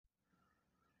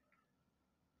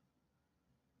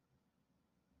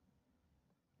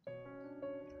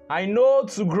I know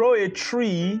to grow a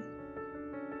tree,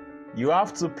 you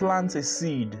have to plant a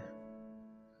seed.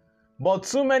 But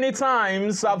too many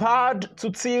times I've had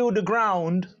to till the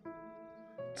ground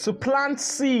to plant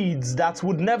seeds that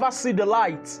would never see the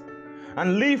light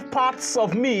and leave parts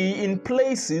of me in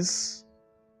places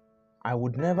I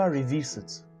would never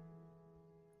revisit.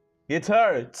 It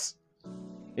hurts.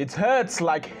 It hurts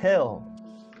like hell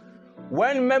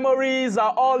when memories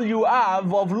are all you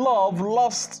have of love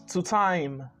lost to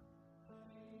time.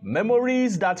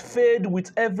 Memories that fade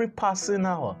with every passing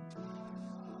hour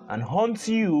and haunt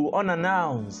you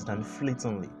unannounced and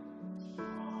fleetingly.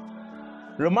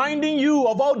 Reminding you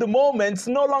of all the moments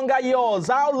no longer yours,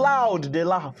 how loud they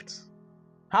laughed,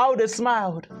 how they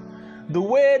smiled, the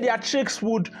way their cheeks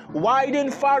would widen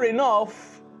far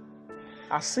enough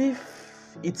as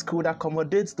if it could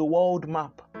accommodate the world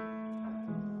map.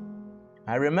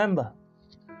 I remember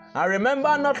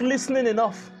not listening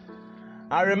enough.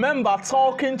 I remember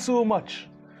talking too much.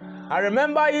 I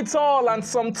remember it all, and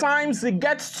sometimes it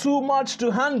gets too much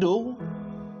to handle.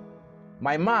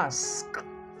 My mask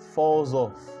falls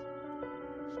off.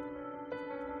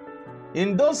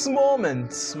 In those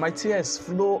moments, my tears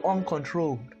flow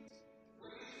uncontrolled.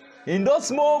 In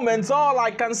those moments, all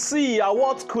I can see are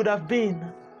what could have been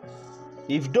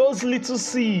if those little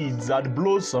seeds had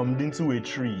blossomed into a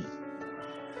tree.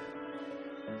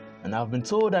 And I've been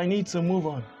told I need to move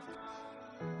on.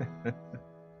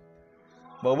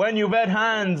 But when you've had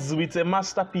hands with a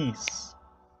masterpiece,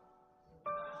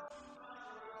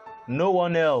 no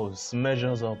one else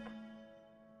measures up.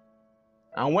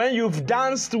 And when you've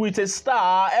danced with a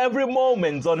star, every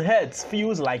moment on earth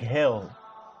feels like hell.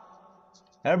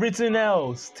 Everything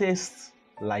else tastes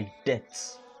like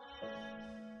death.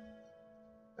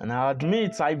 And I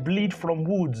admit I bleed from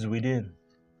wounds within.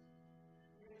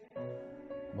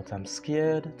 But I'm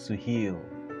scared to heal.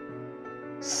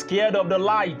 Scared of the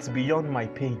light beyond my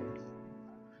pain.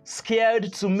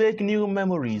 Scared to make new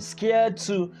memories. Scared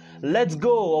to let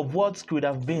go of what could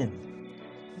have been.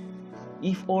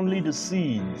 If only the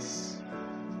seeds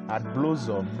had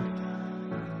blossomed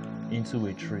into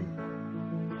a tree.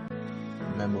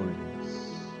 Memories.